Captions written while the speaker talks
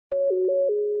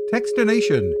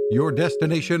Fishkin-Techstination, your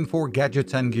destination for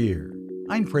gadgets and gear.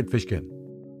 I'm Fred Fishkin.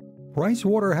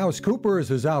 Pricewaterhouse Coopers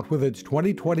is out with its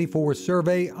 2024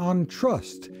 survey on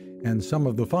trust, and some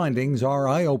of the findings are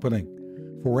eye-opening.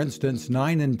 For instance,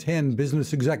 9 in 10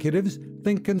 business executives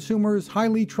think consumers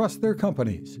highly trust their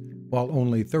companies, while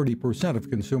only 30% of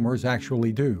consumers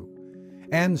actually do.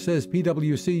 And says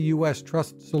PwC U.S.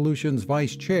 Trust Solutions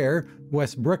Vice Chair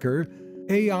Wes Bricker,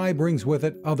 AI brings with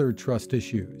it other trust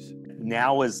issues.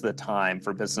 Now is the time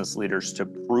for business leaders to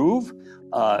prove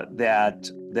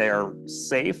that they're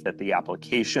safe, that the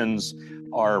applications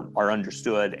are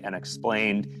understood and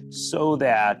explained, so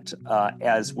that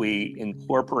as we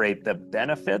incorporate the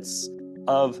benefits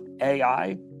of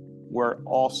AI, we're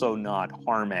also not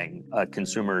harming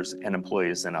consumers and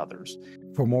employees and others.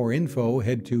 For more info,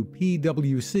 head to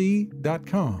pwc.com.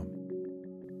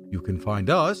 You can find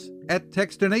us at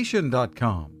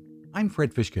Techstination.com. I'm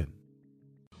Fred Fishkin.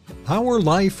 Power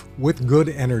life with good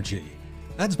energy.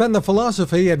 That's been the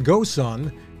philosophy at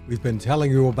GoSun. We've been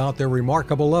telling you about their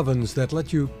remarkable ovens that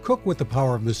let you cook with the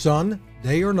power of the sun,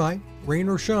 day or night, rain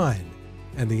or shine.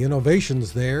 And the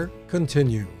innovations there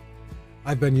continue.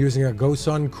 I've been using a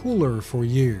GoSun cooler for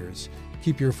years.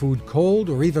 Keep your food cold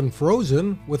or even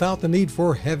frozen without the need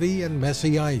for heavy and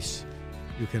messy ice.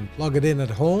 You can plug it in at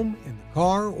home, in the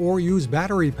car, or use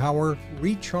battery power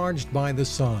recharged by the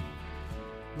sun.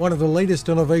 One of the latest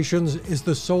innovations is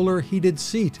the solar heated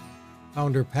seat.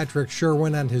 Founder Patrick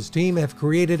Sherwin and his team have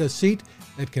created a seat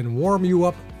that can warm you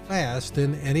up fast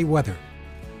in any weather.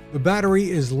 The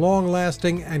battery is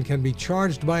long-lasting and can be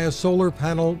charged by a solar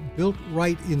panel built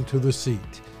right into the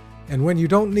seat. And when you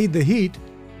don't need the heat,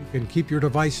 you can keep your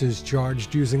devices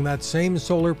charged using that same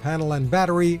solar panel and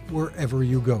battery wherever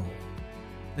you go.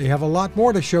 They have a lot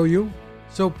more to show you,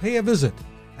 so pay a visit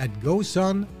at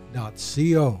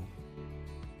gosun.co.